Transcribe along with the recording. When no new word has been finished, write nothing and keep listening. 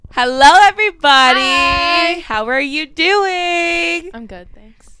Hello, everybody. Hi. How are you doing? I'm good,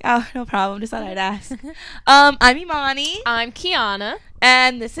 thanks. Oh, no problem. Just thought I'd ask. I'm Imani, I'm Kiana.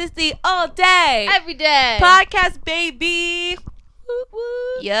 and this is the All Day Every day. Podcast, baby. Woo,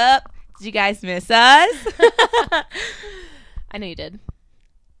 woo. Yup. Did you guys miss us? I know you did.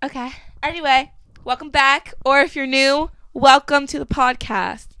 Okay. Anyway, welcome back. Or if you're new, welcome to the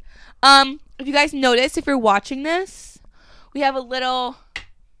podcast. If you guys notice, if you're watching this, we have a little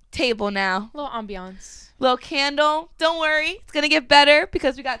table now. Little ambiance. Little candle. Don't worry, it's gonna get better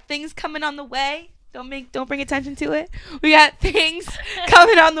because we got things coming on the way. Don't bring attention to it. We got things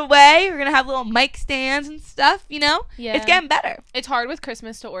coming on the way. We're gonna have little mic stands and stuff. You know, Yeah. it's getting better. It's hard with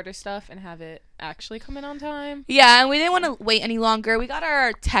Christmas to order stuff and have it actually come in on time. Yeah, and we didn't want to wait any longer. We got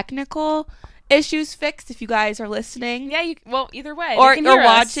our technical issues fixed. If you guys are listening, Yeah, either way. or they can hear us.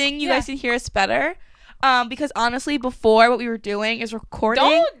 watching, you guys can hear us better. Because honestly, before what we were doing is recording.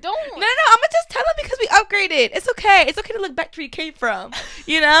 Don't. No, I'm gonna just tell them because we upgraded. It's okay. It's okay to look back to where you came from.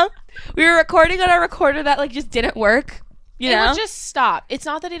 You know, we were recording on our recorder that just didn't work. It would just stop. It's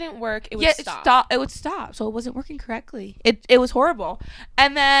not that it didn't work. It would stop. It would stop. So it wasn't working correctly. It was horrible.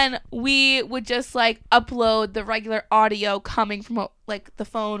 And then we would just upload the regular audio coming from the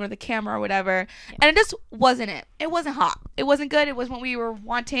phone or the camera or whatever. Yeah. And it just wasn't it. It wasn't hot. It wasn't good. It wasn't what we were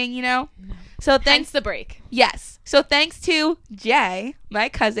wanting, you know? No. So thanks. Hence the break. Yes. So thanks to Jay, my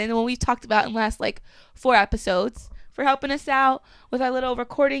cousin, the one we've talked about in the last 4 episodes, for helping us out with our little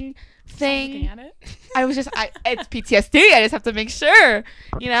recording thing. Looking at it. It's PTSD. I just have to make sure,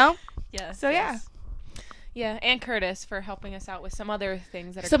 you know? Yeah. So yeah. Yeah, and Curtis for helping us out with some other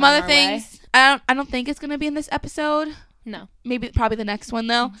things that are some coming other our things. way. I don't think it's gonna be in this episode. No. Probably the next one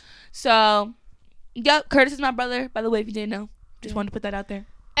though. So, yep. Curtis is my brother. By the way, if you didn't know, just wanted to put that out there.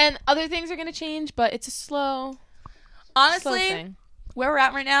 And other things are gonna change, but it's a slow Honestly, where we're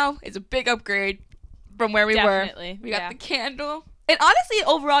at right now is a big upgrade from where we were. We got the candle. And honestly,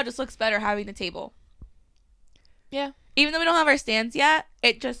 overall, just looks better having the table. Yeah. Even though we don't have our stands yet,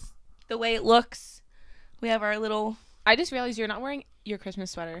 the way it looks, we have our little... I just realized you're not wearing your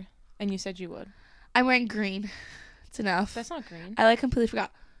Christmas sweater, and you said you would. I'm wearing green. It's enough. That's not green. I completely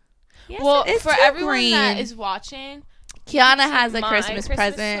forgot. Yes, well, for everyone that is watching, Kiana has a Christmas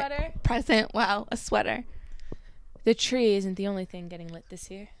sweater. Present. Wow, a sweater. The tree isn't the only thing getting lit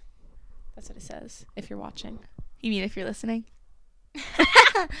this year. That's what it says, if you're watching. You mean if you're listening?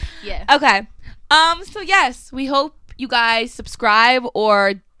 Yeah. Okay. So yes, we hope you guys subscribe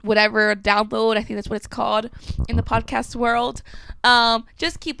or whatever, download. I think that's what it's called in the podcast world.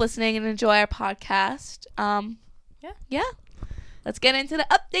 Just keep listening and enjoy our podcast. Yeah. Let's get into the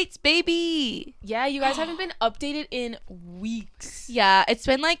updates, baby. Yeah, you guys haven't been updated in weeks. Yeah, it's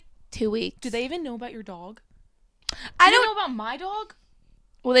been 2 weeks. Do they even know about your dog? I don't know about my dog.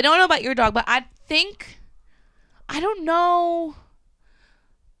 Well, they don't know about your dog, but I don't know.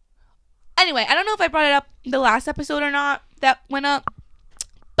 Anyway, I don't know if I brought it up the last episode or not that went up,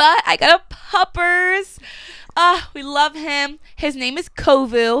 but I got a puppers. We love him. His name is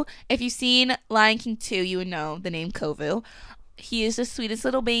Kovu. If you've seen Lion King 2, you would know the name Kovu. He is the sweetest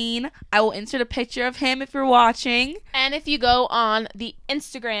little bean. I will insert a picture of him if you're watching. And if you go on the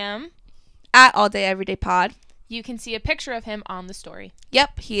Instagram at All Day Everyday Pod, you can see a picture of him on the story.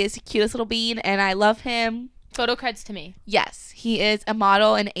 Yep, he is the cutest little bean, and I love him. Photo creds to me. Yes, he is a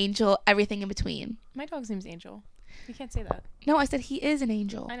model, an angel, everything in between. My dog's name's Angel. You can't say that. No, I said he is an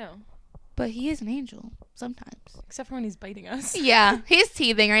angel. I know. But he is an angel sometimes. Except for when he's biting us. Yeah, he's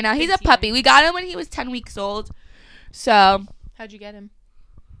teething right now. He's a puppy. We got him when he was 10 weeks old. So. How'd you get him?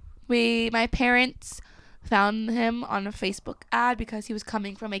 My parents found him on a Facebook ad because he was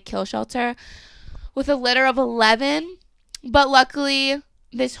coming from a kill shelter with a litter of 11. But luckily,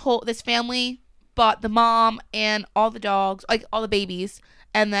 this family bought the mom and all the dogs, all the babies.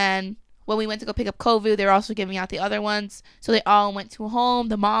 And then when we went to go pick up Kovu, they were also giving out the other ones. So they all went to a home.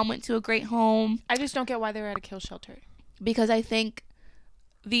 The mom went to a great home. I just don't get why they were at a kill shelter. Because I think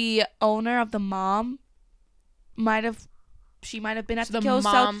the owner of the mom might have been at the kill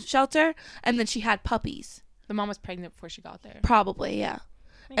shelter, and then she had puppies. The mom was pregnant before she got there. Probably, yeah.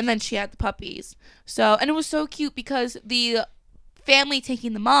 And then she had the puppies. So, and it was so cute because the family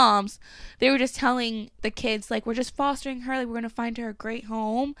taking the moms, they were just telling the kids, we're just fostering her, we're going to find her a great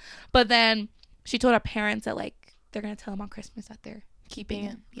home. But then she told our parents that, they're going to tell them on Christmas that they're keeping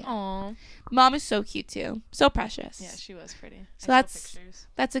him. Yeah. Aww. Mom is so cute, too. So precious. Yeah, she was pretty. So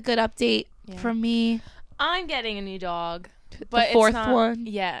that's a good update from me. I'm getting a new dog. But the fourth it's not, one.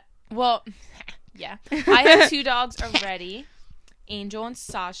 Yeah. Well, yeah. I have 2 dogs already, Angel and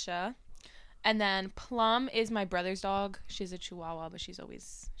Sasha. And then Plum is my brother's dog. She's a Chihuahua, but she's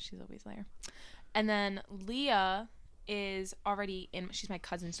always there. And then Leah is already in. She's my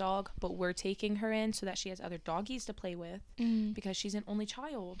cousin's dog, but we're taking her in so that she has other doggies to play with because she's an only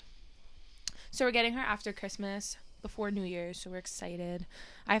child. So we're getting her after Christmas, before New Year's. So we're excited.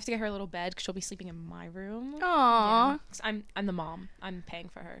 I have to get her a little bed because she'll be sleeping in my room. Aww. Yeah. I'm the mom. I'm paying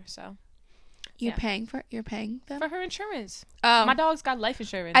for her. So You're paying them for her insurance. Oh, My dog's got life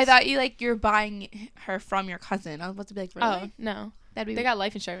insurance. I thought you're buying her from your cousin. I was about to be like, really? Oh no, That'd be they got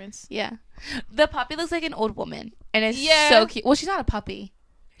life insurance. yeah. The puppy looks like an old woman, and it's Yeah. so cute. Well, she's not a puppy.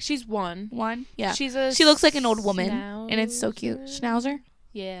 She's one. Yeah. She looks like an old woman, and it's so cute. Schnauzer.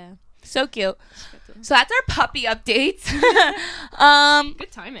 Yeah. So cute. So that's our puppy updates.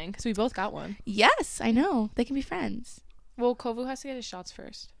 Good timing because we both got one. Yes, I know. They can be friends. Well, Kovu has to get his shots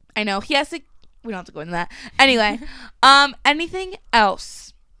first. I know. He has to. We don't have to go into that. Anyway, anything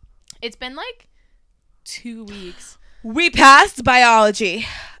else? It's been like 2 weeks. We passed biology.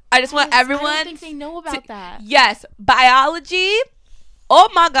 I just want everyone. I don't think they know about that. Yes, biology. Oh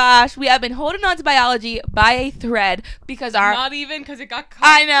my gosh, we have been holding on to biology by a thread because Not even because it got cut.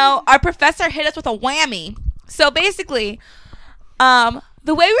 I know, our professor hit us with a whammy. So basically,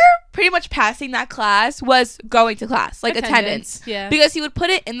 the way we were pretty much passing that class was going to class, like attendance. Yeah. Because he would put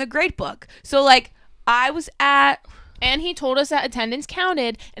it in the grade book. So like I was at. And he told us that attendance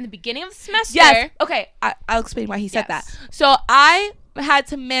counted in the beginning of the semester. Yes. Okay, I'll explain why he said that. So I had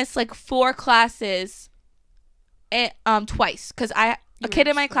to miss like 4 classes twice because a kid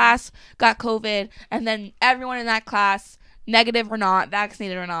in my class got COVID, and then everyone in that class, negative or not,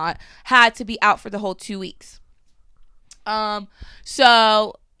 vaccinated or not, had to be out for the whole 2 weeks.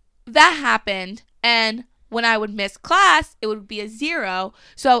 So that happened, and when I would miss class, it would be a 0.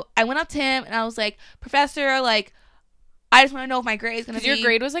 So I went up to him and I was like, Professor, like, I just want to know if my grade is going to be. Because your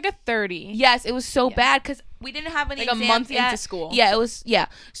grade was like a 30. Yes, it was so bad because we didn't have any like exams a month yet. into school. Yeah, it was, yeah.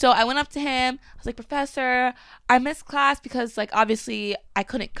 So I went up to him. I was like, Professor, I missed class because, like, obviously I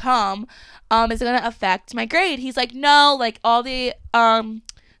couldn't come. Is it going to affect my grade? He's like, no, like, all the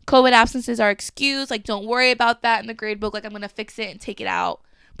COVID absences are excused. Like, don't worry about that in the grade book. Like, I'm going to fix it and take it out.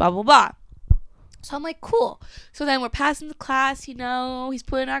 Blah, blah, blah. So I'm like, cool. So then we're passing the class, you know. He's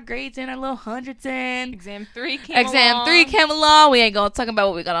putting our grades in, our little hundreds in. Exam 3 came along. We ain't gonna talk about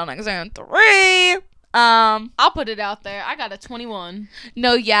what we got on exam 3. I'll put it out there. I got a 21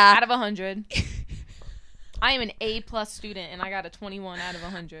 No, yeah. out of 100. I am an A+ student, and I got a 21 out of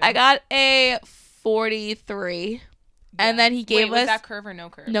 100. I got a 43. And then he gave was us that curve or no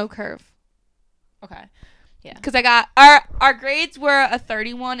curve? no curve. Okay. Yeah. Because I got our grades were a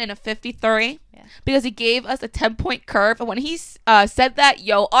 31 and a 53. Yeah. Because he gave us a 10-point curve. And when he said that,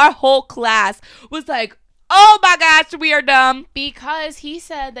 our whole class was like, oh my gosh, we are dumb. Because he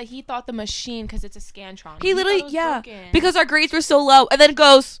said that he thought the machine, because it's a Scantron. He literally, thought it was broken. because our grades were so low. And then it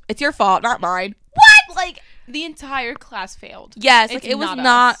goes, it's your fault, not mine. What? Like, the entire class failed. yes, It's like, it was not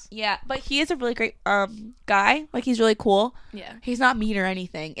not, us. yeah. But he is a really great guy. Like, he's really cool. Yeah. He's not mean or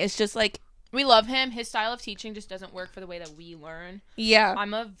anything. It's just like, We love him. His style of teaching just doesn't work for the way that we learn. yeah.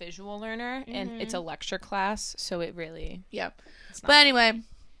 I'm a visual learner, and it's a lecture class, so it really... Yeah. It's not But anyway,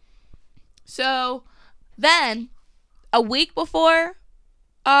 so then a week before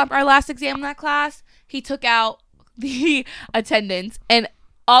our last exam in that class, he took out the attendance and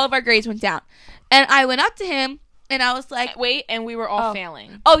all of our grades went down. And I went up to him and I was like, Wait, and we were all Oh.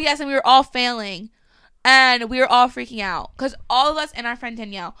 failing. oh yes, and we were all failing. And we were all freaking out because all of us and our friend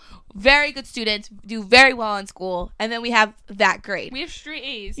Danielle, very good students, do very well in school. And then we have that grade. We have straight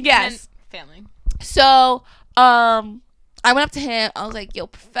A's. Yes. And then failing. So, I went up to him. I was like, yo,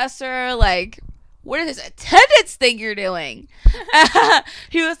 Professor, like, what is this attendance thing you're doing?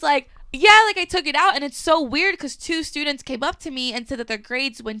 He was like, yeah, like, I took it out. And it's so weird because 2 students came up to me and said that their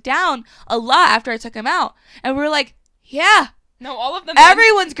grades went down a lot after I took them out. And we were like, yeah, No, all of them.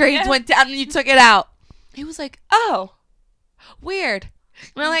 everyone's grades Yeah. went down and you took it out. He was like, oh, weird.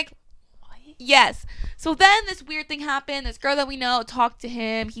 And I'm like, yes. So then this weird thing happened. This girl that we know talked to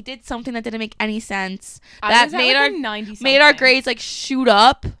him. He did something that didn't make any sense. That made our grades like shoot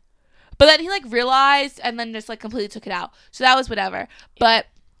up. But then he like realized and then just like completely took it out. So that was whatever. But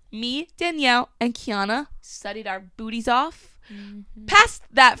me, Danielle, and Kiana studied our booties off. Passed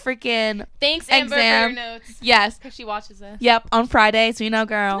that freaking Thanks, Amber, exam. for your notes. yes. Because she watches this. Yep, on Friday, so you know,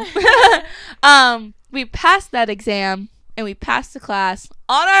 girl. We passed that exam and we passed the class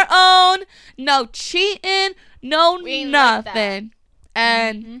on our own. No cheating, no We ain't like that. nothing.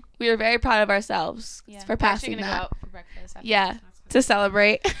 And we were very proud of ourselves for passing We're actually gonna that. go out for breakfast. after Yeah. this. To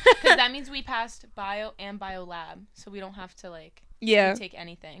celebrate. Because that means we passed bio and bio lab, so we don't have to like Yeah. take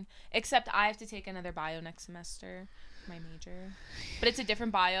anything. Except I have to take another bio next semester, my major. But it's a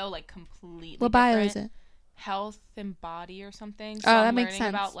different bio, like completely What bio different. is it? Health and body or something. So Oh, I'm that makes learning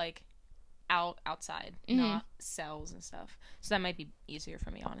sense. about like outside, Mhm. not cells and stuff. So that might be easier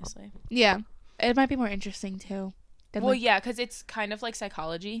for me, honestly. Yeah. It might be more interesting too. than, Well, like- yeah, because it's kind of like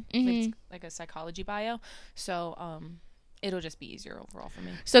psychology. Like, Mhm. it's like a psychology bio. So it'll just be easier overall for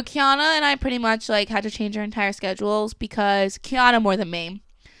me. So Kiana and I pretty much like had to change our entire schedules because Kiana more than me,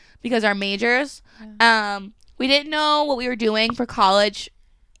 because our majors. We didn't know what we were doing for college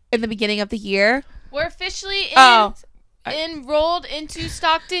in the beginning of the year. We're officially Oh. enrolled into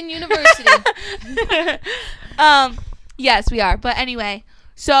Stockton University. Yes, we are. But anyway,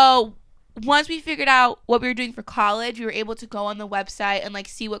 so once we figured out what we were doing for college, we were able to go on the website and like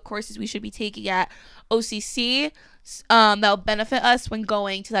see what courses we should be taking at OCC that'll benefit us when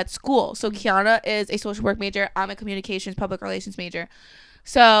going to that school. So Kiana is a social work major. I'm a communications public relations major.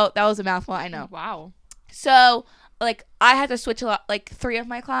 So that was a mouthful, I know. Wow. So like I had to switch a lot, like 3 of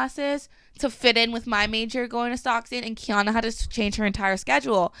my classes to fit in with my major going to Stockton, and Kiana had to change her entire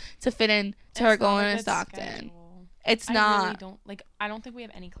schedule to fit in to her It's not going a to good Stockton. schedule. It's I not. really don't like. I don't think we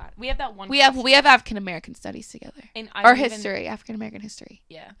have any class. We have that one. We class have African American studies together, and I or don't even- history, African American history.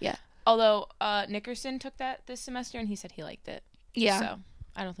 Yeah. Yeah. Although Nickerson took that this semester and he said he liked it. Yeah, So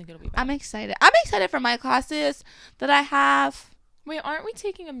I don't think it'll be bad. I'm excited. I'm excited for my classes that I have. Wait, aren't we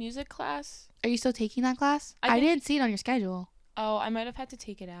taking a music class? Are you still taking that class? I I think- didn't see it on your schedule. Oh, I might have had to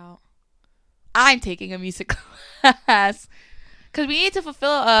take it out. I'm taking a music class because we need to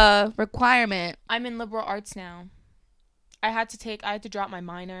fulfill a requirement. I'm in liberal arts now. I had to drop my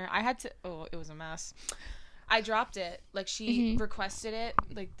minor. It was a mess. I dropped it. Like, she requested it,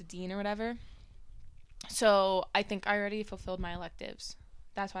 like the dean or whatever. So I think I already fulfilled my electives.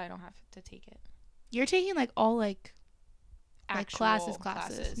 That's why I don't have to take it. You're taking like all like Actual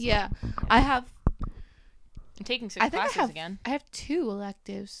classes. Yeah. I have I'm taking 6 I think classes I have again. I have 2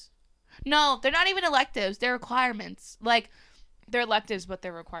 electives. No, they're not even electives. They're requirements. Like They're electives, but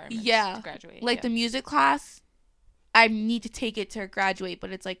they're requirements Yeah. to graduate. like yeah. the music class, I need to take it to graduate,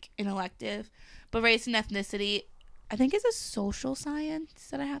 but it's like an elective. But race and ethnicity, I think it's a social science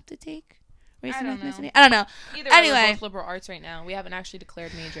that I have to take. Race I and don't know. ethnicity. I don't know. Either way, Anyway. we're both liberal arts right now. We haven't actually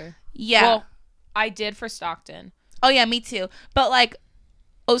declared major. Yeah. Well, I did for Stockton. Oh yeah, me too. But like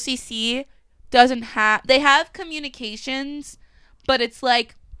OCC doesn't have, they have communications, but it's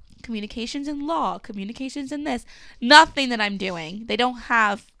like communications in law, communications in this. Nothing that I'm doing. They don't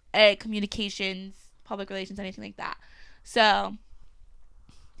have a communications, public relations, anything like that. So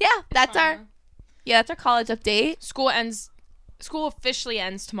yeah, that's our college update. School officially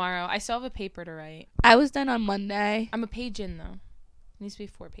ends tomorrow. I still have a paper to write. I was done on Monday. I'm a page in though. It needs to be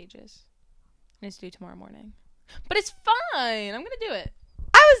 4 pages. It needs to do tomorrow morning. But it's fine. I'm gonna do it.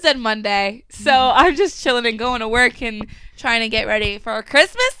 I was done Monday, so I'm just chilling and going to work and trying to get ready for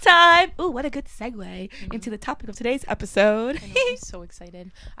Christmas time. Ooh, what a good segue into the topic of today's episode. I know, I'm so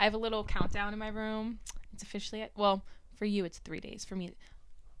excited. I have a little countdown in my room. It's officially for you it's 3 days. For me,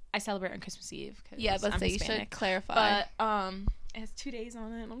 I celebrate on Christmas Eve. 'Cause Yeah, but I'm so you Hispanic. should clarify. But it has 2 days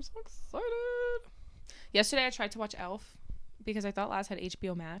on it, and I'm so excited. Yesterday I tried to watch Elf because I thought Laz had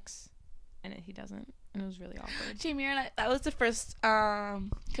HBO Max, and he doesn't, and it was really awkward. Jamie and I, that was the first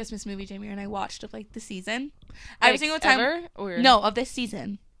Christmas movie Jamie and I watched of like the season. Every single time. Ever? Or No, of this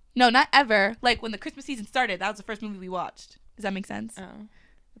season. No, not ever. Like when the Christmas season started, that was the first movie we watched. Does that make sense? Oh,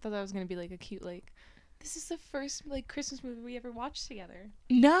 I thought that was gonna be like a cute This is the first like Christmas movie we ever watched together.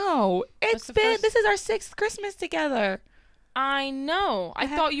 No, What's the first? this is our 6th Christmas together. I know. I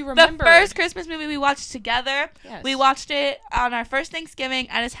Uh-huh. thought you remembered. The first Christmas movie we watched together. Yes. We watched it on our first Thanksgiving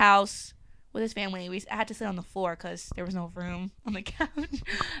at his house with his family. I had to sit on the floor because there was no room on the couch.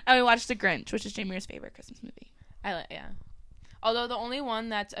 And we watched The Grinch, which is Jamie's favorite Christmas movie. Yeah. Although the only one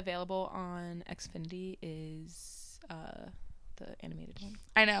that's available on Xfinity is the animated one.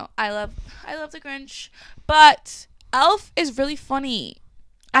 I know. I love The Grinch. But Elf is really funny.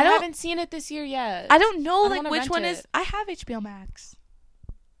 I haven't seen it this year yet. I don't know I like wanna which rent one it. is. I have HBO Max.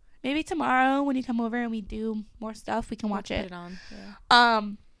 Maybe tomorrow when you come over and we do more stuff, we can watch Put it. it on. Yeah.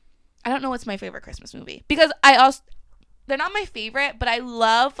 I don't know what's my favorite Christmas movie because they're not my favorite, but I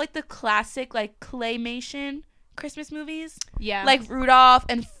love like the classic like claymation Christmas movies, Yeah. like Rudolph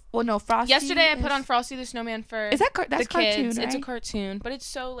and Frosty. Yesterday I put is- on Frosty the Snowman for Is that that's the kids. cartoon? It's a right? cartoon, but it's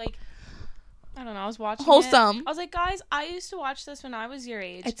so like I don't know. I was watching Wholesome. it. I was like, guys, I used to watch this when I was your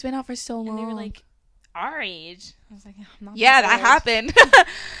age, It's been out for so long. and they were like, our age. I was like, I'm not. yeah, that old. happened.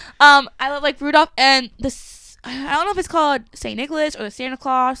 I love like Rudolph and I don't know if it's called St. Nicholas or the Santa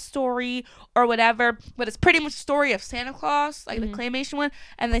Claus story or whatever, but it's pretty much the story of Santa Claus, like the claymation one,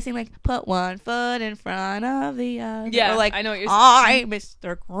 and they sing like put one foot in front of the other. Yeah, or like I know what you're I,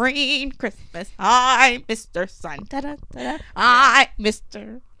 Mr. Green Christmas, I, Mr. Sun, da da da, I,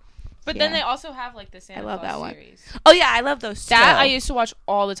 Mr. But then they also have like the Santa I love Claus that one. series. Oh yeah, I love those. That too. I used to watch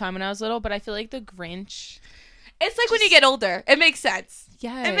all the time when I was little, but I feel like the Grinch. It's like when you get older, it makes sense.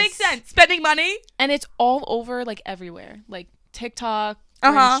 Yes. It makes sense. Spending money. And it's all over like everywhere. Like TikTok,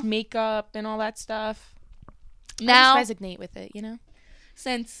 Uh-huh. Grinch makeup and all that stuff. Now, I just resonate with it, you know?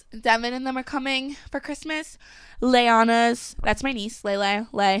 since Devin and them are coming for Christmas, Leanna's, that's my niece, Lay,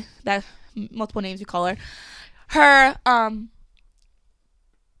 that multiple names you call her. Her,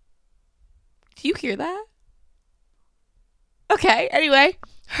 do you hear that? Okay, anyway,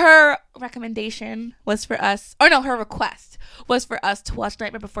 her recommendation was for us, her request was for us to watch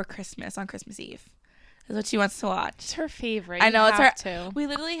Nightmare Before Christmas on Christmas Eve. That's what she wants to watch. It's her favorite. I know, You it's have her. to. We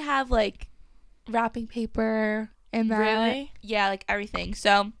literally have like wrapping paper and that. Really? Yeah, like everything.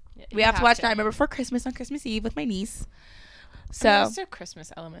 So Yeah, we you have to watch Nightmare Before Christmas on Christmas Eve with my niece. So there's still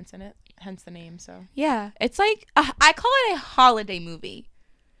Christmas elements in it, hence the name. So yeah, it's like I call it a holiday movie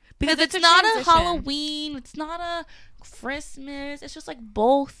because it's a not transition. a Halloween, it's not a Christmas. It's just like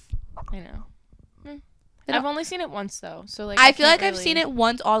both. I know. I don't- I've only seen it once though, so like I feel can't like I've seen really- it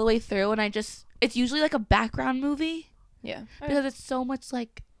once all the way through, and it's usually like a background movie Yeah, because it's so much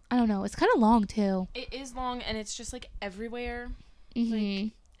like I don't know. It's kind of long too. it is long and it's just like everywhere. Mm-hmm.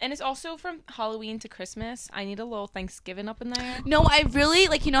 And it's also from Halloween to Christmas. I need a little Thanksgiving up in there. No, I really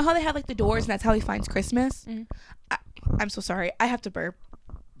like. You know how they have like the doors, and that's how he finds Christmas. Mhm. I'm so sorry. I have to burp.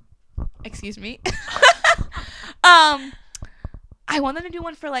 Excuse me. I want them to do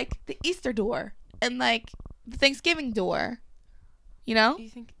one for like the Easter door and like the Thanksgiving door. You know, Do you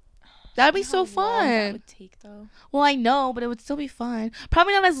think that'd be how so long that fun. would take though? Well, I know, but it would still be fun.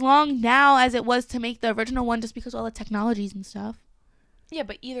 Probably not as long now as it was to make the original one, just because of all the technologies and stuff. Yeah,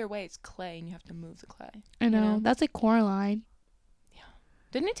 but either way, it's clay, and you have to move the clay. I know. know? That's like Coraline.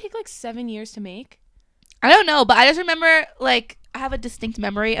 Didn't it take like 7 years to make? I don't know, but I just remember like I have a distinct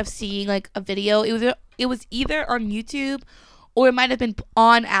memory of seeing like a video. It was either on YouTube or it might have been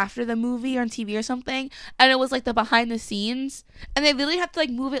on after the movie or on TV or something, and it was like the behind the scenes, and they literally have to like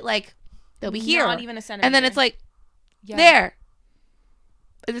move it like they'll be here, Not even a centimeter. and then it's like Yeah. there.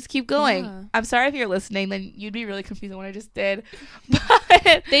 And just keep going. Yeah. I'm sorry if you're listening, then you'd be really confused on what I just did.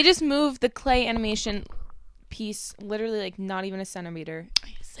 But They just moved the clay animation piece literally like not even a centimeter. I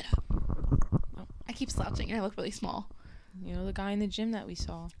need to sit up. Oh, I keep slouching and I look really small. You know, the guy in the gym that we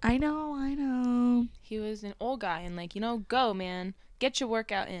saw. I know. He was an old guy and like, you know, go man, get your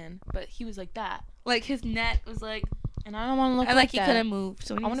workout in. But he was like that. Like his neck was like, And I don't want to look and like like he that. couldn't move.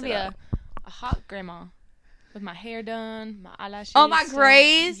 So I want to be a hot grandma with my hair done, my eyelashes. Oh, my done.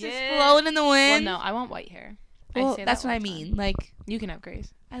 grays just Yeah. flowing in the Well, wind. no, I want white hair. Well, say that's that what all I the time. mean. Like, You can have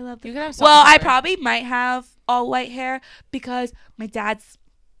grays. I love. You can have. Well, salt I and pepper. probably might have all white hair because my dad's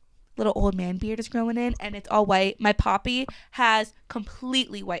little old man beard is growing in, and it's all white. My poppy has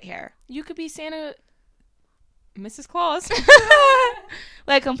completely white hair, You could be Santa, Mrs. Claus.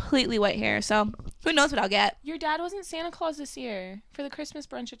 like completely white hair. So who knows what I'll get? Your dad wasn't Santa Claus this year for the Christmas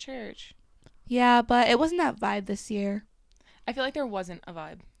brunch at church. Yeah, but it wasn't that vibe this year. I feel like there wasn't a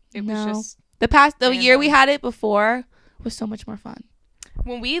vibe. It No. was just The year we Random. had it before was so much more fun.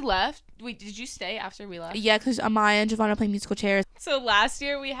 when we left. Wait, did you stay after we left? Yeah, because Amaya and Giovanna played musical chairs. So last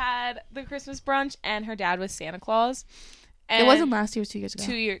year we had the Christmas brunch and her dad was Santa Claus. And It wasn't last year; it was 2 years ago.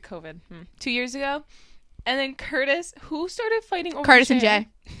 2 year COVID. 2 years ago. And then Curtis, who started fighting over Curtis the and chair?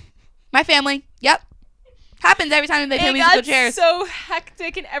 Jay, my family. Yep, happens every time they play It musical got chairs. so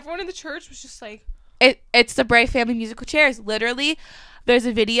hectic, and everyone in the church was just like, It's the Bray family musical chairs. Literally, there's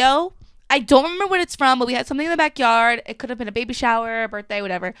a video. I don't remember what it's from, but we had something in the backyard. It could have been a baby shower, a birthday,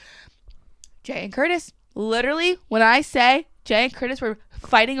 whatever. Jay and Curtis. Literally, when I say Jay and Curtis were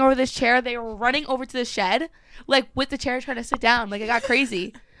fighting over this chair, they were running over to the shed, like with the chair trying to sit down. Like it got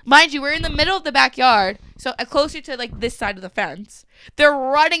crazy. Mind you, we're in the middle of the backyard, so closer to like this side of the fence. They're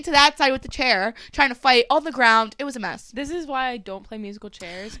running to that side with the chair, trying to fight on the ground. It was a mess. this is why I don't play musical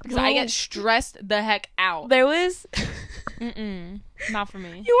chairs, because No. I get stressed the heck out. There was. Not for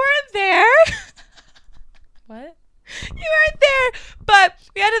me. You weren't there. What? You weren't there. But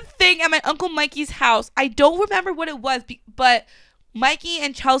we had a thing at my Uncle Mikey's house. I don't remember what it was, but Mikey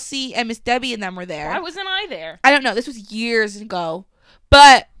and Chelsea and Miss Debbie and them were there. Why wasn't I there? I don't know. This was years ago.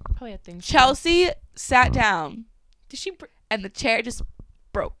 But Probably had things. Chelsea sat down Did she? and the chair just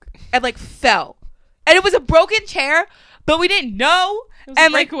broke and like fell. And it was a broken chair, but we didn't know. It was a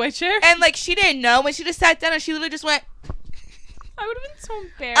And like, breakaway chair. and like she didn't know, and she just sat down and she literally just went. I would have been so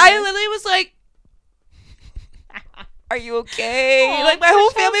embarrassed. I literally was like, "Are you okay?" Aw, like my poor whole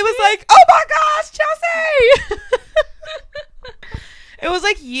family was like, "Oh my gosh, Chelsea!" It was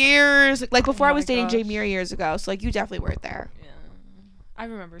like years, like before I my was dating gosh. Jamir years ago. So like you definitely weren't there. Yeah. I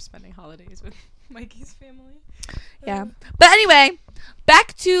remember spending holidays with Mikey's family. Yeah. But anyway,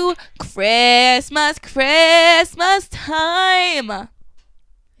 back to Christmas time.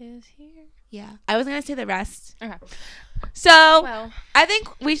 Is here. Yeah. I was going to say the rest. Okay. So, Well, I think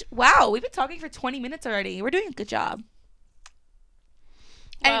wow, we've been talking for 20 minutes already. We're doing a good job.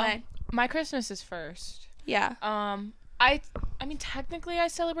 Anyway. my Christmas is first. Yeah. I mean, technically, I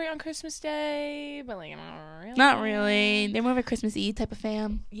celebrate on Christmas Day, but like, not really. Not really. They're more of a Christmas Eve type of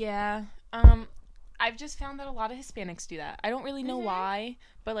fam. Yeah. I've just found that a lot of Hispanics do that. I don't really know why,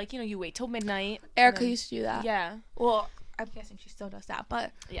 but like, you wait till midnight. Erica and then- used to do that. Yeah. Well, I'm guessing she still does that,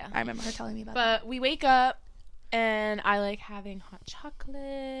 but Yeah. I remember her telling me about that. But we wake up, and I like having hot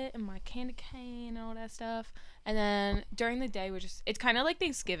chocolate and my candy cane and all that stuff. And then during the day, it's kind of like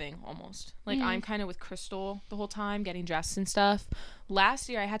Thanksgiving almost. Like I'm kind of with Crystal the whole time, getting dressed and stuff. Last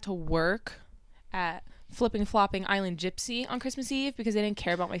year, I had to work at Flipping Flopping Island Gypsy on Christmas Eve because they didn't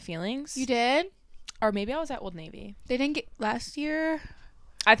care about my feelings. You did? Or maybe I was at Old Navy. They didn't get last year?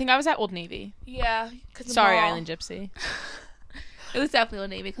 I think I was at Old Navy. Yeah. Sorry, Island Gypsy. It was definitely Old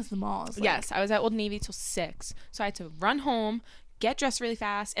Navy because the mall is like, Yes, I was at Old Navy till 6. So I had to run home, get dressed really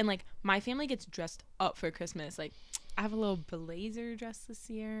fast, and like my family gets dressed up for Christmas. Like I have a little blazer dress this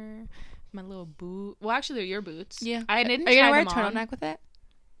year, my little boot. Well, actually, they're your boots. Yeah. I didn't. Are you try gonna wear a them on. turtleneck with it?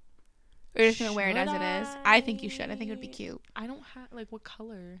 Or you're just gonna wear it Should as it is? I think you should. I think it would be cute. I don't have like what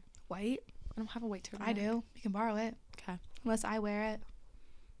color. White? I don't have a white turtleneck. I do. You can borrow it. Okay. Unless I wear it.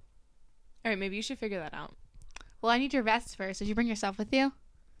 All right, maybe you should figure that out. Well, I need your vest first. Did you bring yourself with you?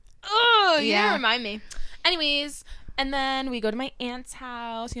 Oh, you Yeah. didn't remind me. Anyways, and then we go to my aunt's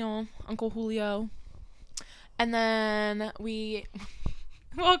house, Uncle Julio. And then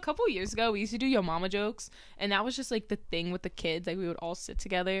well, a couple years ago, we used to do Yo Mama jokes. And that was just like the thing with the kids. Like we would all sit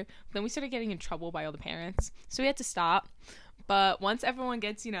together. Then we started getting in trouble by all the parents. So we had to stop. But once everyone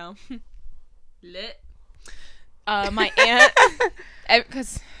gets, lit, my aunt,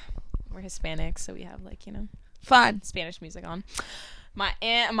 because we're Hispanic, so we have like, Fun. Spanish music on. My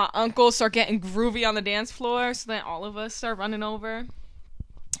aunt and my uncle start getting groovy on the dance floor, so then all of us start running over.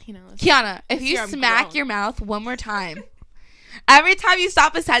 Kiana, if This you year I'm smack grown. your mouth one more time, every time you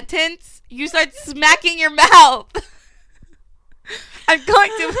stop a sentence, you start smacking your mouth. I'm going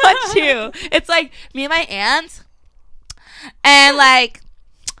to punch you. It's like me and my aunt. And like,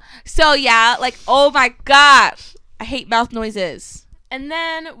 so yeah, like, oh my gosh. I hate mouth noises. And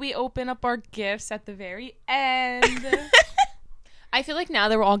then we open up our gifts at the very end. I feel like now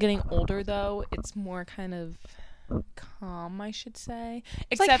that we're all getting older, though, it's more kind of calm, I should say.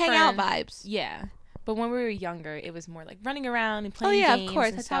 It's like hangout vibes. Yeah. But when we were younger, it was more like running around and Oh playing yeah, games of course.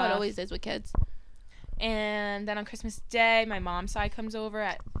 and That's how it stuff. always is with kids. And then on Christmas Day, my mom's side comes over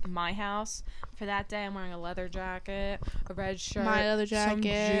at my house. For that day, I'm wearing a leather jacket, a red shirt, My leather some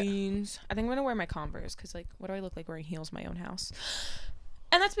jacket. jeans. I think I'm going to wear my Converse because, like, what do I look like wearing heels in my own house?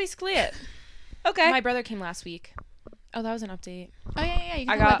 And that's basically it. Okay. My brother came last week. Oh, that was an update. Oh yeah. You can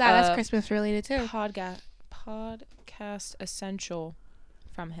I talk about got, that. That's Christmas related too. Podcast essential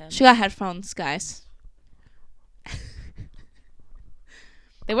from him. She got headphones, guys.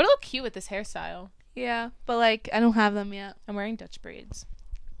 They would look cute with this hairstyle. Yeah, but like I don't have them yet. I'm wearing Dutch braids.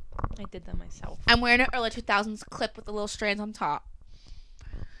 I did them myself. I'm wearing an early 2000s clip with the little strands on top.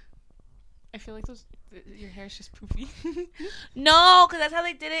 I feel like your hair is just poofy. No, because that's how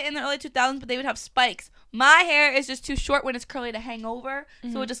they did it in the early 2000s, but they would have spikes. My hair is just too short when it's curly to hang over,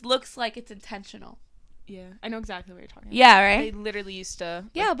 so it just looks like it's intentional. Yeah, I know exactly what you're talking about. Yeah, right? They literally used to.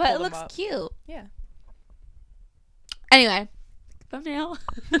 Yeah, like, but pull it them looks up. cute. Yeah. Anyway, thumbnail.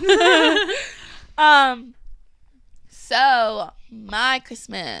 So my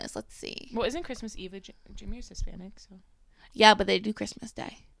Christmas. Let's see. Well, isn't Christmas Eve? Jameer's Hispanic, so. Yeah, but they do Christmas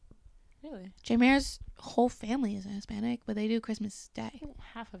Day. Really? Jameer's whole family is Hispanic, but they do Christmas Day. Well,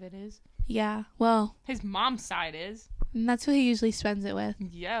 half of it is. Yeah, well, His mom's side is. and that's who he usually spends it with.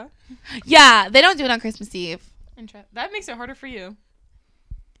 Yeah. Yeah, they don't do it on Christmas Eve. That makes it harder for you.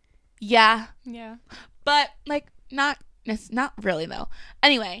 Yeah, Yeah. but like it's not really though.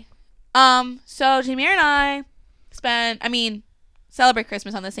 Anyway, so Jameer and I celebrate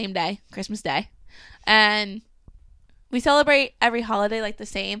Christmas on the same day, Christmas Day, and we celebrate every holiday like the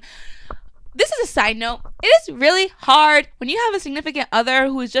same. this is a side note. It is really hard when you have a significant other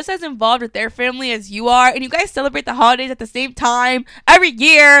who is just as involved with their family as you are, and you guys celebrate the holidays at the same time every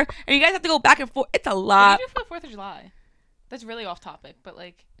year, and you guys have to go back and forth. It's a What lot. do you do for the 4th of July? That's really off topic, but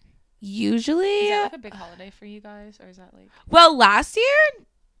like, Usually, is that like a big holiday for you guys, or is that like, well, last year,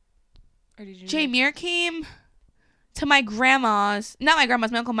 or did you? Jameer came to my grandma's, not my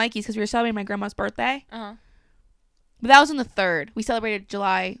grandma's, my Uncle Mikey's, because we were celebrating my grandma's birthday. Uh-huh. But that was on the 3rd. We celebrated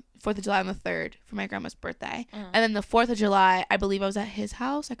 4th of July on the 3rd for my grandma's birthday. Uh-huh. And then the 4th of July, I believe I was at his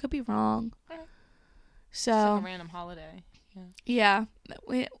house. I could be wrong. Okay. So, It's like a random holiday. yeah.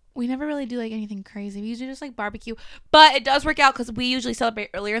 We never really do like anything crazy. We usually just like barbecue. But it does work out because we usually celebrate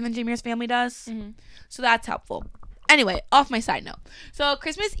earlier than Jameer's family does. Mm-hmm. So that's helpful. Anyway, off my side note. So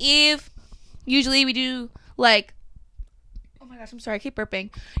Christmas Eve, usually we do like, oh my gosh, I'm sorry, I keep burping.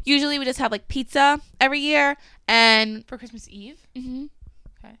 Usually we just have like pizza every year, and For Christmas Eve?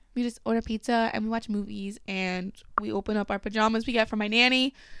 okay, we just order pizza and we watch movies and we open up our pajamas we get from my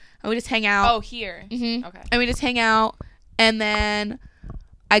nanny and we just hang out. Oh, here. Okay. Okay. And we just hang out, and then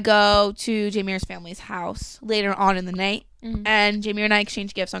I go to Jameer's family's house later on in the night, Mm-hmm. and Jameer and I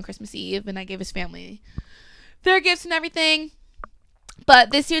exchange gifts on Christmas Eve, and I give his family their gifts and everything.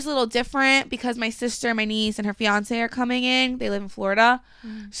 But this year's a little different because my sister, my niece, and her fiance are coming in. They live in Florida.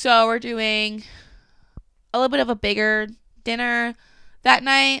 Mm-hmm. So we're doing a little bit of a bigger dinner that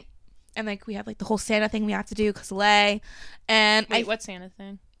night. And, like, we have, like, the whole Santa thing we have to do because Lay. And Wait, what Santa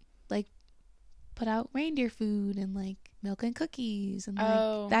thing? put out reindeer food and, like, milk and cookies and, like,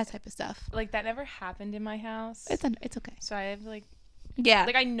 Oh. that type of stuff. Like, that never happened in my house. It's okay. So I have, like, Yeah.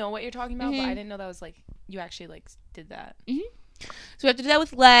 I know what you're talking about, but Mhm. I didn't know that was, like, you actually, like, did that. So we have to do that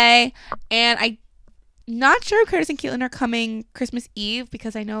with Lay. And I'm not sure if Curtis and Caitlin are coming Christmas Eve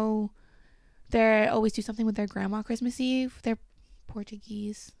because I know they always do something with their grandma Christmas Eve. They're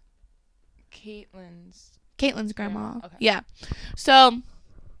Portuguese. Caitlin's Caitlin's grandma. Okay. Yeah. So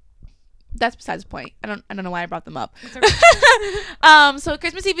that's besides the point. I don't know why I brought them up. It's okay. So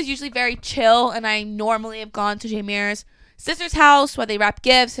Christmas Eve is usually very chill, and I normally have gone to Jameer's sister's house where they wrap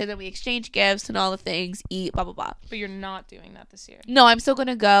gifts and then we exchange gifts and all the things, eat, blah blah blah. But you're not doing that this year. No, I'm still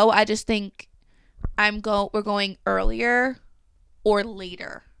gonna go. I just think we're going earlier or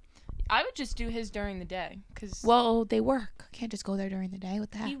later. I would just do his during the day because Well, they work. I can't just go there during the day.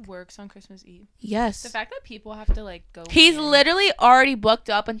 What the heck? he works on Christmas Eve. Yes. The fact that people have to like go. He's in- literally already booked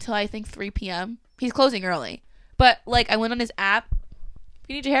up until I think 3 p.m. He's closing early. But, like, I went on his app. If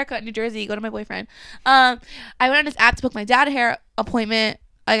you need your haircut in New Jersey, go to my boyfriend. I went on his app to book my dad a hair appointment,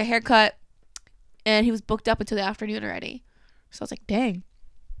 like a haircut, and he was booked up until the afternoon already. So I was like, dang.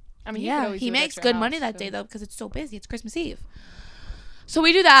 I mean, you could Yeah, always he do it at makes your good house, money that so- day, though, because it's so busy. It's Christmas Eve. So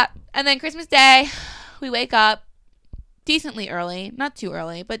we do that. And then Christmas Day, we wake up decently early. Not too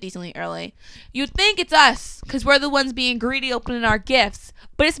early, but decently early. You'd think it's us because we're the ones being greedy opening our gifts.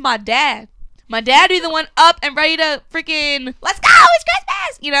 But it's my dad. My dad be the one up and ready to freaking, let's go, it's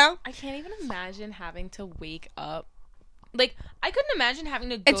Christmas, you know? I can't even imagine having to wake up. Like, I couldn't imagine having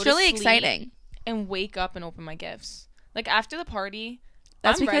to go It's to really sleep exciting. and wake up and open my gifts. Like, after the party,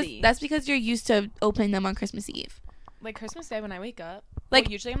 That's I'm because ready. that's because you're used to opening them on Christmas Eve. Like, Christmas Day when I wake up, Like-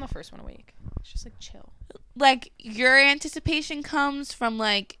 usually I'm the first one awake. It's just, like, chill. Like, your anticipation comes from,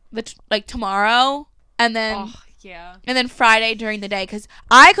 like, tomorrow and then... Oh, yeah. And then Friday during the day. Because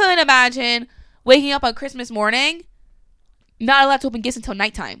I couldn't imagine waking up on Christmas morning, not allowed to open gifts until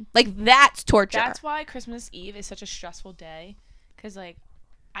nighttime. Like, that's torture. That's why Christmas Eve is such a stressful day. Because, like,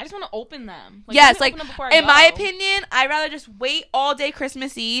 I just want to open them. Like, yes, let me like, open them before I in my go. opinion, I'd rather just wait all day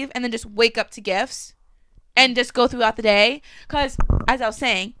Christmas Eve and then just wake up to gifts and just go throughout the day. Because, as I was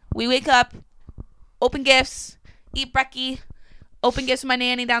saying, we wake up, open gifts, eat brekkie, open gifts with my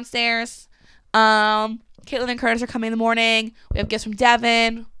nanny downstairs. Caitlin and Curtis are coming in the morning. We have gifts from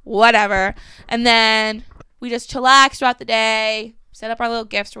Devin, whatever. And then we just chillax throughout the day, set up our little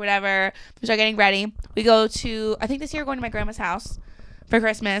gifts or whatever. We start getting ready. We go to, I think this year we're going to my grandma's house for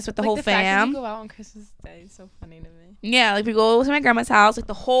Christmas with the Like, whole the fact that fam. you go out on Christmas Day is so funny to me. Yeah, like we go to my grandma's house, like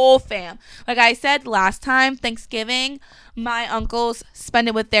the whole fam. Like I said last time, Thanksgiving, my uncles spend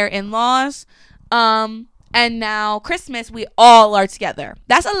it with their in-laws. And now Christmas, we all are together.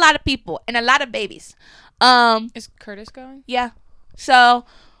 That's a lot of people and a lot of babies. Is Curtis going? Yeah. So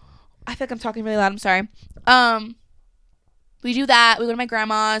I feel like I'm talking really loud. I'm sorry. We do that. We go to my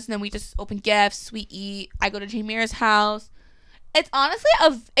grandma's and then we just open gifts. We eat. I go to Jameer's house. It's honestly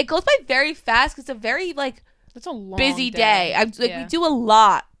it goes by very fast because it's a very like That's a long busy day. We Yeah. do a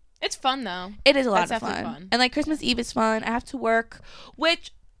lot. It's fun though. It is a lot That's of definitely fun. fun. And like Christmas Eve is fun. I have to work,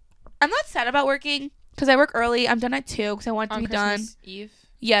 which I'm not sad about working because I work early. I'm done at 2 because I want to On be Christmas done. Eve.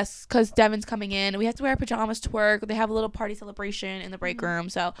 Yes, because Devin's coming in. We have to wear pajamas to work. They have a little party celebration in the break room.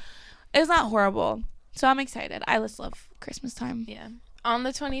 So it's not horrible. So I'm excited. I just love Christmas time. Yeah. On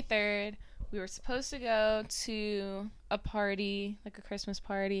the 23rd, we were supposed to go to a party, like a Christmas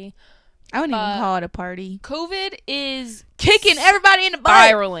party. I wouldn't even call it a party. COVID is Kicking everybody in the butt.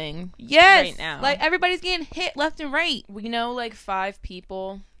 spiraling. Yes. Right now. Like, everybody's getting hit left and right. We know like 5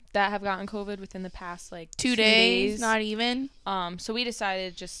 people that have gotten COVID within the past like 2 days. Not even. So we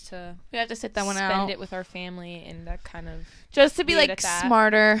decided just to We have to sit that one spend out. it with our family and that kind of Just to be, leave it like, at that.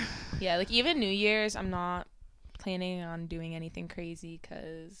 smarter. Yeah, like even New Year's, I'm not planning on doing anything crazy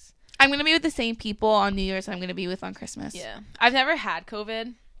because I'm going to be with the same people on New Year's I'm going to be with on Christmas. yeah, I've never had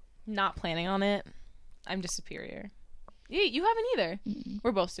COVID. Not planning on it. I'm just superior. You haven't either. Mm-mm.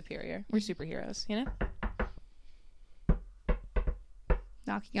 We're both superior. We're superheroes, you know?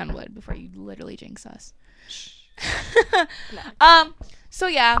 Knocking on wood before you literally jinx us. No. So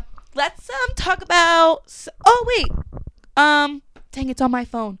yeah, let's talk about. Oh wait, dang, it's on my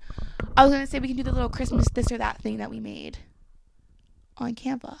phone. I was gonna say we can do the little Christmas this or that thing that we made on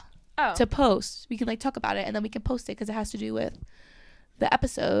Canva Oh. to post. We can like talk about it and then we can post it because it has to do with the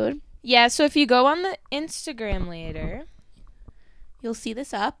episode. Yeah, so if you go on the Instagram later, You'll see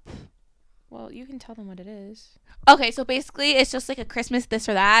this up. well, you can tell them what it is. Okay, so basically it's just like a Christmas this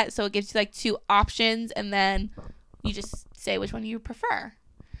or that. So it gives you like 2 options and then you just say which one you prefer.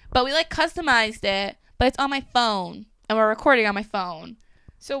 But we like customized it, but it's on my phone and we're recording on my phone.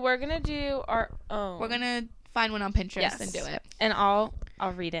 So we're going to do our own. We're going to find one on Pinterest Yes. and do it. And I'll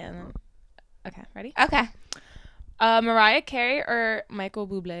read it. And then... Okay, ready? Okay. Mariah Carey or Michael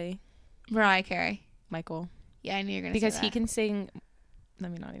Bublé? Mariah Carey. Michael. Yeah, I knew you were going to say Because that. he can sing...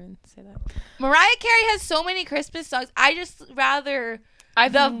 Let me not even say that. Mariah Carey has so many Christmas songs. I just rather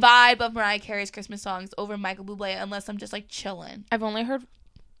I've the vibe of Mariah Carey's Christmas songs over Michael Bublé unless I'm just like chilling. I've only heard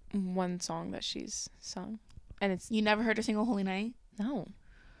one song that she's sung. And it's... You never heard her sing "Oh Holy Night"? No.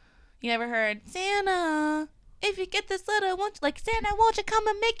 You never heard Santa, if you get this letter, Santa, won't you come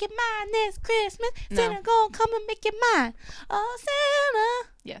and make it mine this Christmas? No. Santa, go and come and make it mine. Oh,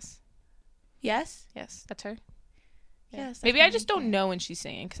 Santa. Yes. Yes? Yes. That's her. Yes. that's Maybe I Mariah just don't Carey. know when she's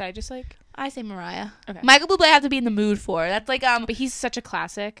singing because I just like... I say Mariah. Okay. Michael Bublé I have to be in the mood for. That's like, But he's such a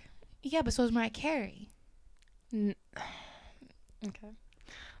classic. yeah, but so is Mariah Carey. Okay.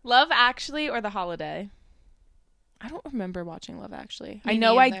 Love Actually or The Holiday? I don't remember watching Love Actually. Me I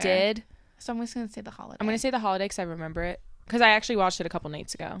know I neither. did. So I'm just going to say The Holiday. I'm going to say The Holiday because I remember it. Because I actually watched it a couple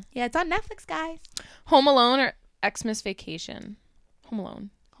nights ago. Yeah, it's on Netflix, guys. Home Alone or Xmas Vacation? Home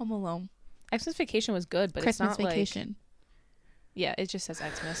Alone. Home Alone. Xmas Vacation was good, but Christmas it's not Vacation. like... Yeah, it just says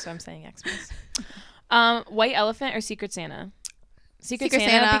Xmas, so I'm saying Xmas. White Elephant or Secret Santa? Secret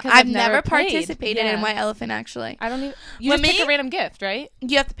Santa because I've never played. participated Yeah. in White Elephant, actually. I don't even... You With just pick me? a random gift, right?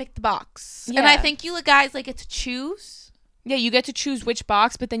 You have to pick the box. Yeah. And I think you guys like get to choose. Yeah, you get to choose which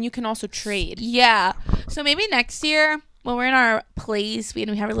box, but then you can also trade. Yeah. So maybe next year when we're in our place, we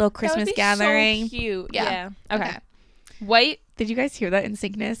have a little Christmas gathering. So cute. Yeah. Yeah. Okay. White. Did you guys hear that in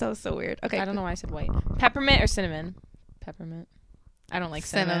syncness? That was so weird. Okay. I don't know why I said white. Peppermint or cinnamon? Peppermint. I don't like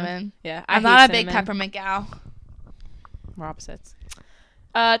cinnamon. Yeah. I'm hate not a big cinnamon. peppermint gal. We're opposites.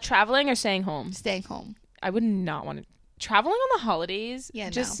 Traveling or staying home? Staying home. I would not want to. Traveling on the holidays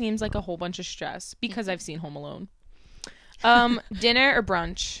just no. seems like a whole bunch of stress because I've seen Home Alone. Dinner or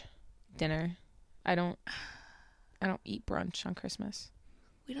brunch? Dinner. I don't eat brunch on Christmas.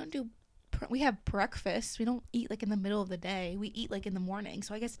 We don't do. We have breakfast. We don't eat like in the middle of the day. We eat like in the morning.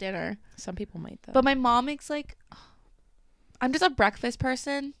 So I guess dinner. Some people might though. But my mom makes like. I'm just a breakfast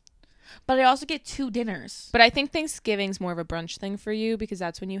person, but I also get 2 dinners. But I think Thanksgiving's more of a brunch thing for you because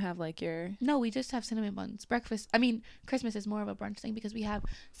that's when you have like your... No, we just have cinnamon buns. Christmas is more of a brunch thing because we have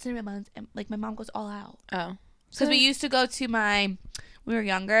cinnamon buns and like my mom goes all out. Oh. Because we used to go to when we were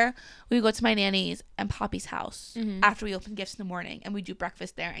younger, we would go to my nanny's and Poppy's house after we opened gifts in the morning and we do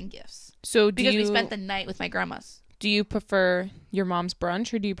breakfast there and gifts. So Because we spent the night with my grandmas. Do you prefer your mom's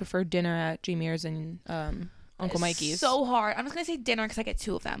brunch or do you prefer dinner at Jameer's and Uncle Mikey's? So hard. I'm just going to say dinner because I get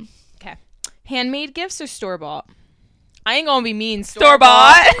 2 of them. Okay. Handmade gifts or store-bought? I ain't gonna be mean.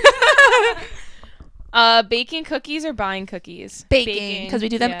 Store-bought. Baking cookies or buying cookies? Baking. Because we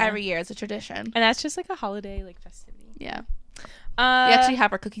do them yeah. every year. It's a tradition. And that's just like a holiday like festivity. Yeah. We actually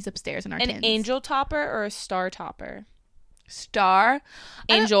have our cookies upstairs in our an tins. angel topper or a star topper? Star.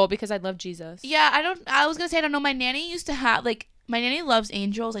 Angel because I love Jesus. Yeah, I was going to say, I don't know. My nanny used to have, like, my nanny loves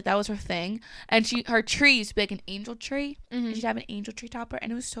angels. Like, that was her thing. And her tree used to be like an angel tree. Mm-hmm. And she'd have an angel tree topper,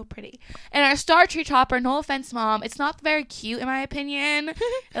 and it was so pretty. And our star tree topper, no offense, Mom, it's not very cute in my opinion.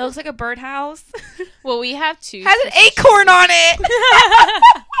 It looks like a birdhouse. Well, we have two. Has an acorn on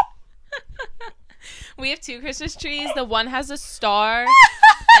it. We have 2 Christmas trees. The one has a star,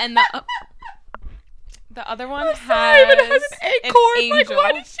 and the other one I'm sorry, but it has an acorn. Like, angel.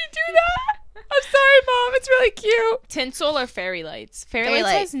 why did she do that? I'm sorry, Mom. It's really cute. Tinsel or fairy lights? Fairy Fairy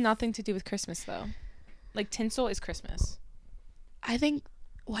lights lights. has nothing to do with Christmas, though. Like, tinsel is Christmas. I think,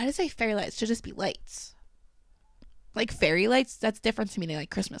 why does it say fairy lights? It should just be lights. Like, fairy lights, that's different to me than like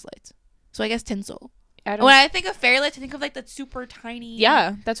Christmas lights. So I guess tinsel. When I think of fairy lights, I think of like that super tiny.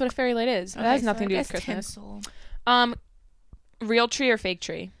 Yeah, that's what a fairy light is. Okay, That has so nothing I to do with guess Christmas. tinsel. Real tree or fake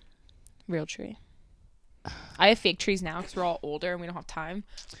tree? Real tree. I have fake trees now because we're all older and we don't have time.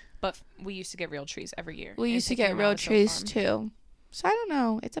 But we used to get real trees every year. We and used to taking get them out real was so trees fun. too. So I don't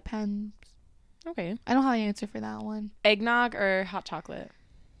know. It depends. Okay. I don't have an answer for that one. Eggnog or hot chocolate?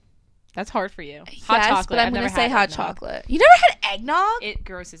 That's hard for you. Yes, Hot chocolate. but I'm I've going to never say had hot eggnog. chocolate. You never had eggnog? It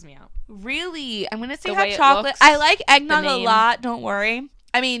grosses me out. Really? I'm going to say The hot way it chocolate. looks, I like eggnog a name. lot. Don't worry.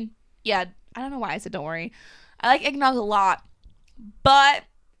 I mean, yeah, I don't know why I said don't worry. I like eggnog a lot, but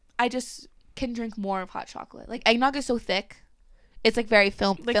I just can drink more of hot chocolate. Like, eggnog is so thick. It's like very Like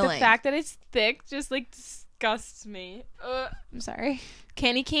filling. the fact that it's thick just like disgusts me. I'm sorry.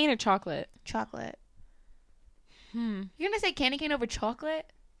 Candy cane or chocolate? Chocolate. You're You're going to say candy cane over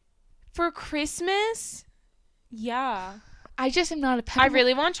chocolate? For Christmas? Yeah. I just am not a I peppermint.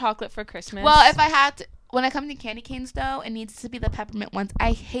 really want chocolate for Christmas. Well, if I had to, when I come to candy canes though, it needs to be the peppermint ones.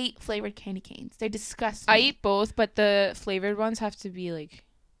 I hate flavored candy canes. They're disgusting. I eat both, but the flavored ones have to be like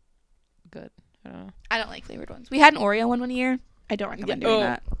good. I don't know. I don't like flavored ones. We had an Oreo one year. I don't recommend doing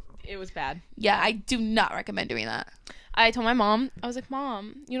that. It was bad. Yeah, I do not recommend doing that. I told my mom, I was like,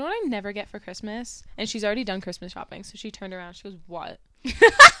 Mom, you know what I never get for Christmas? And she's already done Christmas shopping. So she turned around. She goes, what?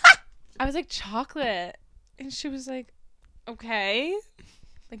 I was like, chocolate. And she was like, okay.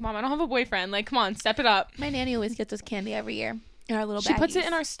 Like, Mom, I don't have a boyfriend. Like, come on, step it up. My nanny always gets us candy every year in our little She puts it baggies.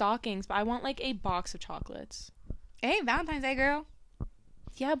 in our stockings, but I want like a box of chocolates. Hey, Valentine's Day, girl.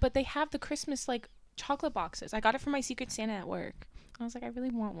 Yeah, but they have the Christmas like chocolate boxes. I got it from my Secret Santa at work. I was like, I really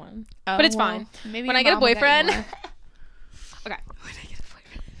want one. Oh, But it's fine. Maybe When your I get a mom will you boyfriend. one. Okay. When I get a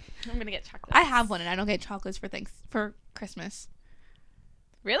boyfriend. I'm gonna get chocolate. I have one, and I don't get chocolates for Christmas.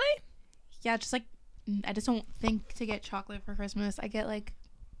 Really? Yeah, just like I just don't think to get chocolate for Christmas. I get like.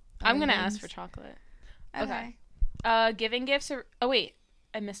 I'm other gonna ask things. for chocolate. Okay. Giving gifts or wait,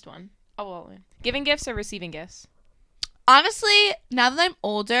 I missed one. Oh well. Giving gifts or receiving gifts? Honestly, now that I'm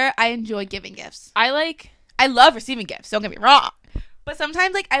older, I enjoy giving gifts. I love receiving gifts. Don't get me wrong. But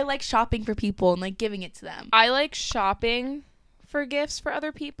sometimes, like, I like shopping for people and like giving it to them. like shopping for gifts for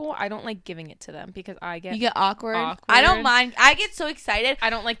other people. I don't like giving it to them because I get You get awkward. awkward. I don't mind. I get so excited. I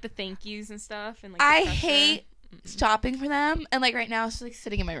don't like the thank yous and stuff and like the I pressure. hate shopping for them, and like right now, it's just like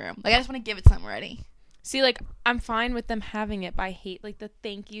sitting in my room. Like I just want to give it to them already. See, like, I'm fine with them having it, but I hate, like, the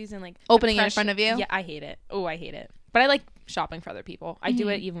thank yous and, like, the Opening it in pressure. front of you? Yeah, I hate it. Oh, I hate it. But I like shopping for other people. I do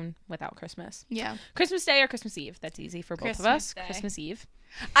Mhm. it even without Christmas. Yeah. Christmas Day or Christmas Eve. That's easy for both of Christmas us. Day. Christmas Eve.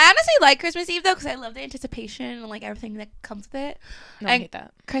 I honestly like Christmas Eve though, because I love the anticipation and like everything that comes with it. No, I And hate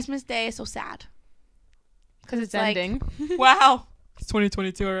that. Christmas Day is so sad Because it's like- ending. wow, it's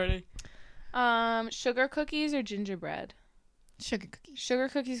 2022 already. Sugar cookies or gingerbread? Sugar cookies. Sugar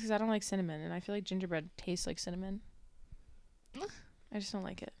cookies because I don't like cinnamon, and I feel like gingerbread tastes like cinnamon. I just don't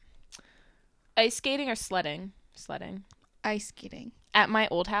like it. Ice skating or sledding? Sledding. Ice skating. At my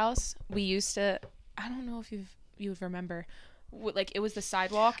old house, we used to. I don't know if you would remember. Like it was the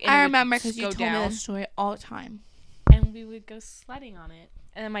sidewalk. And I it would remember because you go told down, me this story all the time. and we would go sledding on it.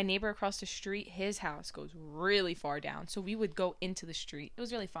 And then my neighbor across the street, his house goes really far down, so we would go into the street. It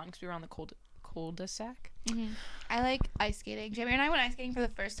was really fun because we were on the cul-de-sac. I like ice skating. Jamie and I went ice skating for the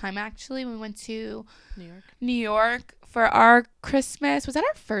first time actually when we went to New York. New York for our Christmas. Was that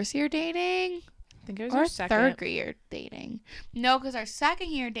our first year dating? I think it was Or our our second. third year dating? No, because our second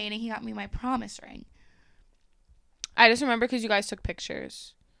year dating, he got me my promise ring I just remember because you guys took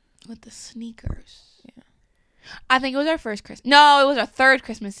pictures. with the sneakers. Yeah. I think it was our first Christmas. No, it was our third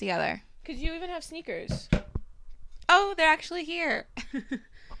Christmas together. Because you even have sneakers. Oh, they're actually here.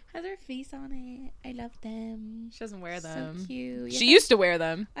 Has their face on it. I love them. She doesn't wear them. So cute. She Yes, used to wear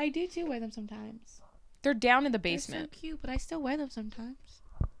them. I do too wear them sometimes. They're down in the They're so basement. cute, but I still wear them sometimes.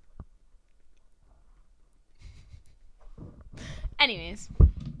 Anyways.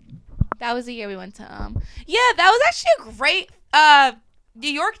 That was the year we went to yeah, that was actually a great New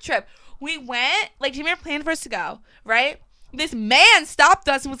York trip. We went, like Jamie planned for us to go, right? This man stopped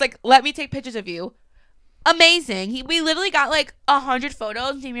us and was like, let me take pictures of you. Amazing. We literally got like 100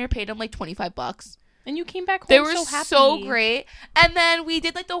 photos and Jamie paid him like $25. And you came back home They were so happy. so great. And then we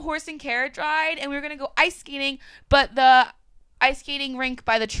did like the horse and carriage ride and we were going to go ice skating, but the ice skating rink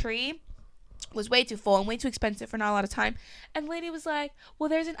by the tree was way too full and way too expensive for not a lot of time. And the lady was like, well,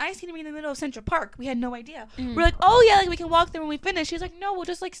 there's an ice skating rink in the middle of Central Park. We had no idea. We're like, oh yeah, like we can walk there when we finish. She's like, no, we'll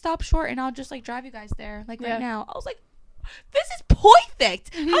just like stop short and I'll just like drive you guys there like right now. I was like, this is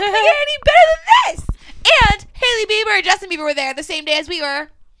perfect. How can we get any better than this? And Hailey Bieber and Justin Bieber were there the same day as we were.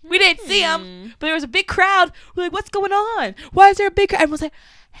 We didn't see them, but there was a big crowd. We're like, what's going on? Why is there a big crowd? Everyone was like,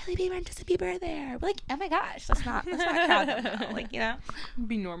 Hailey Bieber and Justin Bieber are there. We're like, oh my gosh, that's not a crowd. Though. Like, you know?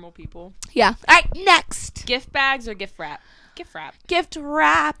 Be normal people. Yeah. All right, next. Gift bags or gift wrap? Gift wrap. Gift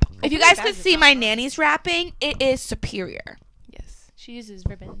wrap. If you guys could see my nanny's wrapping, it is superior. Yes. She uses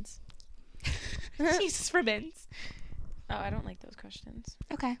ribbons. She uses ribbons. Oh, I don't like those questions.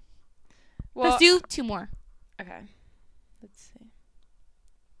 Okay. Well, Let's do 2 more. Okay. Let's see.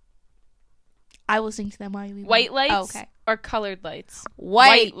 I will sing to them while you. White lights Oh, okay. or colored lights?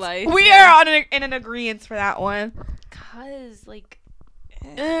 White lights. We are in an agreement for that one. Cause like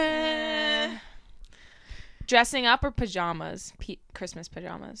dressing up or pajamas? Christmas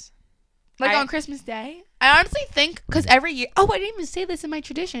pajamas. Like on Christmas Day? I honestly think, because every year... Oh, I didn't even say this in my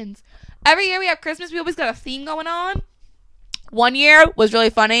traditions. Every year we have Christmas, we always got a theme going on. One year was really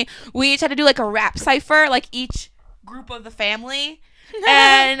funny. We each had to do like a rap cipher, like each group of the family.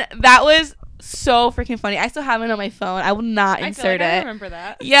 And that was so freaking funny. I still have it on my phone. I will not insert it. I remember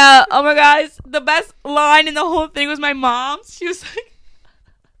that. Yeah. Oh my gosh. The best line in the whole thing was my mom's. She was like...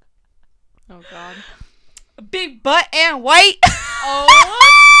 Oh, God. Big butt and white. Oh.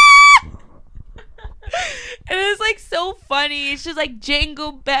 And it was like so funny. It's just like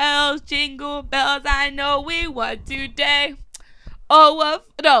jingle bells, I know we won today. Oh,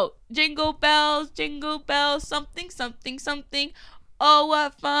 no, jingle bells, something, something, something. Oh,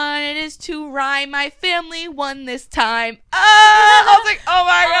 what fun it is to rhyme. My family won this time. I was like, oh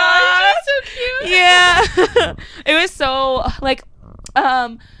my god, so cute. Yeah. It was so like,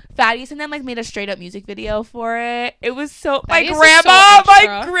 Fatties and them like made a straight up music video for it. It was so my grandma. Oh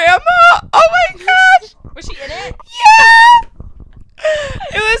my gosh. Was she in it? Yeah.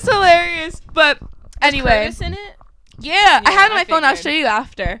 It was hilarious. But anyway, was Curtis in it? Yeah, I have it on I my phone. I'll figured. show you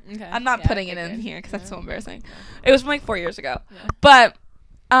after. Okay. I'm not Yeah, putting I it in figured. here because that's so Yeah. embarrassing. It was from like 4 years ago. Yeah. But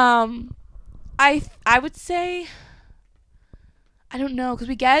I would say, I don't know, because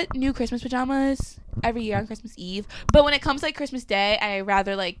we get new Christmas pajamas every year on Christmas Eve. But when it comes to like Christmas Day, I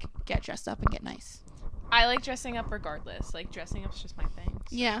rather like get dressed up and get nice. I like dressing up regardless. Like dressing up's just my thing.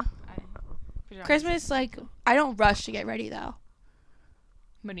 So Yeah. pajamas. Christmas, like, I don't rush to get ready though.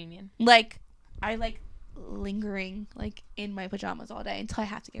 What do you mean? Like, I like lingering like in my pajamas all day until I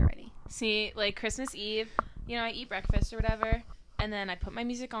have to get ready. See, like Christmas Eve, you know, I eat breakfast or whatever, and then I put my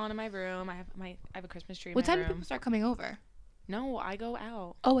music on in my room. I have a Christmas tree in What my time do room. people start coming over? No, I go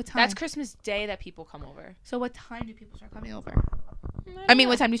out. Oh, what time? That's Christmas Day that people come over. So what time do people start coming over? don't I mean, know.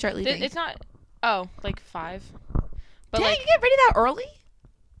 what time do you start leaving? It's not. Oh, like 5. But Dang, like, you get ready that early?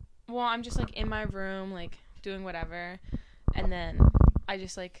 well, I'm just like in my room, like doing whatever, and then I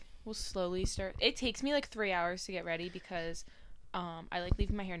just like will slowly start. It takes me like 3 hours to get ready because I like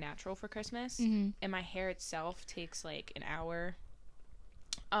leaving my hair natural for Christmas, and my hair itself takes like an hour.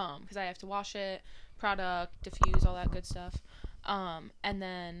 Because I have to wash it, product, diffuse, all that good stuff, and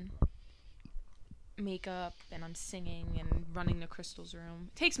then makeup, and I'm singing and running the Crystal's room.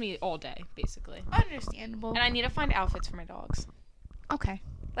 It takes me all day, basically. Understandable. And I need to find outfits for my dogs. Okay.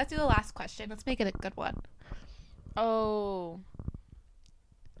 Let's do the last question. Let's make it a good one. Oh.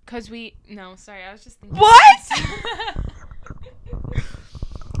 No, sorry, I was just thinking. What?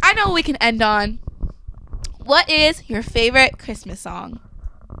 I know what we can end on. What is your favorite Christmas song?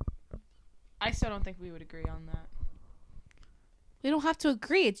 I still don't think we would agree on that. We don't have to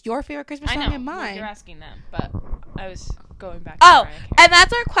agree. It's your favorite Christmas I song know. and mine. You're asking them, but I was going back to Oh, Mariah Carey. and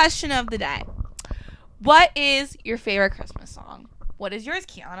that's our question of the day. What is your favorite Christmas song? What is yours,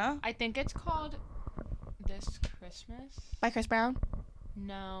 Kiana? I think it's called This Christmas. By Chris Brown?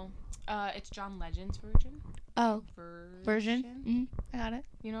 No. It's John Legend's version. Oh, version? I got it.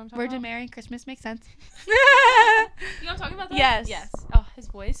 You know what I'm talking Virgin about? Mary, Christmas makes sense. You know what I'm talking about? That? Yes. Yes. Oh, his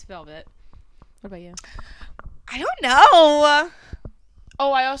voice, Velvet. What about you? I don't know.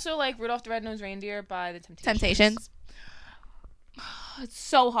 Oh, I also like Rudolph the Red-Nosed Reindeer by the Temptations. It's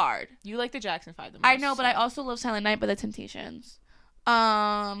so hard. You like the Jackson 5 the most. I know, but I also love Silent Night by the Temptations.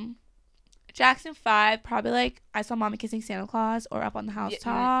 Jackson 5, probably like I Saw Mommy Kissing Santa Claus or Up on the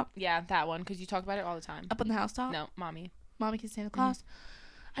Housetop. Yeah, that one, because you talk about it all the time. Up on the Housetop? No, Mommy. Mommy Kissed Santa Claus.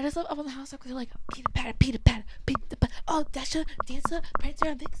 I just love Up on the House because they're like Peter Pan, Peter Pan, Peter Pan. Oh, Dasher, Dancer, Prancer,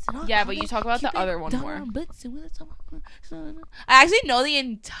 and Vixen. Oh, Yeah, but you talk about the other one Donner, more. and Blitzen, I actually know the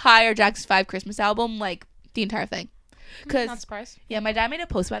entire Jackson 5 Christmas album, like the entire thing. Not Cause surprised. yeah, my dad made a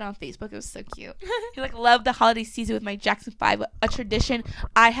post about it on Facebook. It was so cute. He like loved the holiday season with my Jackson 5, a tradition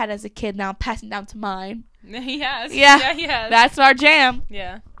I had as a kid. Now I'm passing down to mine. Yes. Yeah. Yes. That's our jam.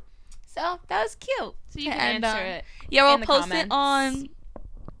 Yeah. So that was cute. So you can answer it. Yeah, we'll in the post comments. it on.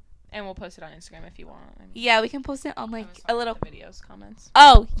 And we'll post it on Instagram if you want. I mean, Yeah, we can post it on like a little. the videos comments.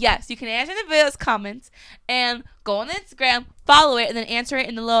 Oh yes, you can answer the videos comments and go on the Instagram, follow it, and then answer it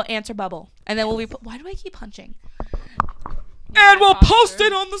in the little answer bubble. And then we'll be. Why do I keep punching? And we'll post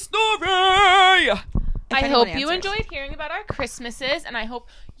it on the story. I hope you enjoyed hearing about our Christmases, and I hope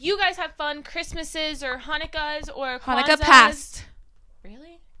you guys have fun Christmases or Hanukkahs or Kwanzas. Hanukkah passed.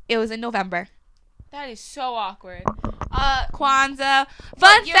 Really? It was in November. That is so awkward. Kwanzaa.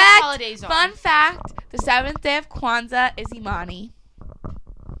 What your holidays are? Fun fact. The 7th day of Kwanzaa is Imani.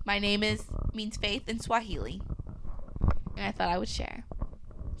 My name means faith in Swahili. And I thought I would share.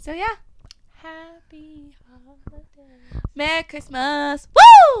 So yeah. Happy holidays. Merry Christmas.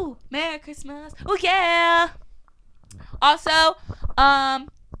 Woo! Merry Christmas. Oh yeah. Also,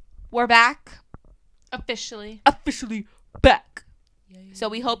 we're back. Officially back. So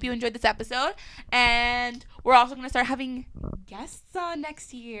we hope you enjoyed this episode, and we're also going to start having guests on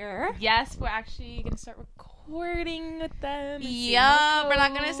next year. Yes, we're actually going to start recording with them. Yeah, we're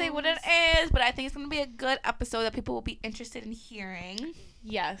not going to say what it is, but I think it's going to be a good episode that people will be interested in hearing.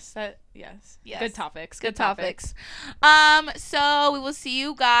 Yes. Yes. Good topics. Good topics. So we will see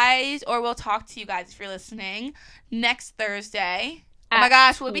you guys, or we'll talk to you guys if you're listening, next Thursday. Oh my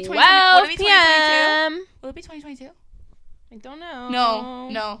gosh, will it be 2022? p.m. Will it be 2022? I don't know.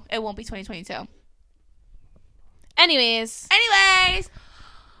 No, it won't be 2022. Anyways,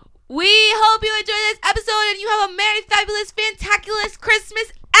 we hope you enjoyed this episode and you have a merry, fabulous, fantaculous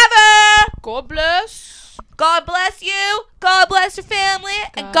Christmas ever. God bless. God bless you. God bless your family.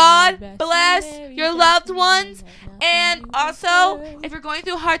 And God bless your loved ones. And also, if you're going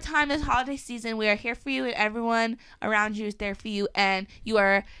through a hard time this holiday season, we are here for you, and everyone around you is there for you. And you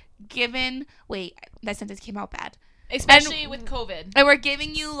are given... Wait, that sentence came out bad. Especially with COVID. And we're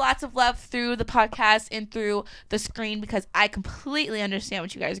giving you lots of love through the podcast and through the screen, because I completely understand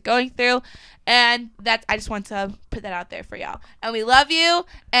what you guys are going through. And I just want to put that out there for y'all. And we love you.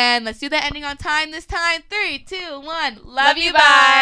 And let's do the ending on time this time. 3, 2, 1. Love you. Bye.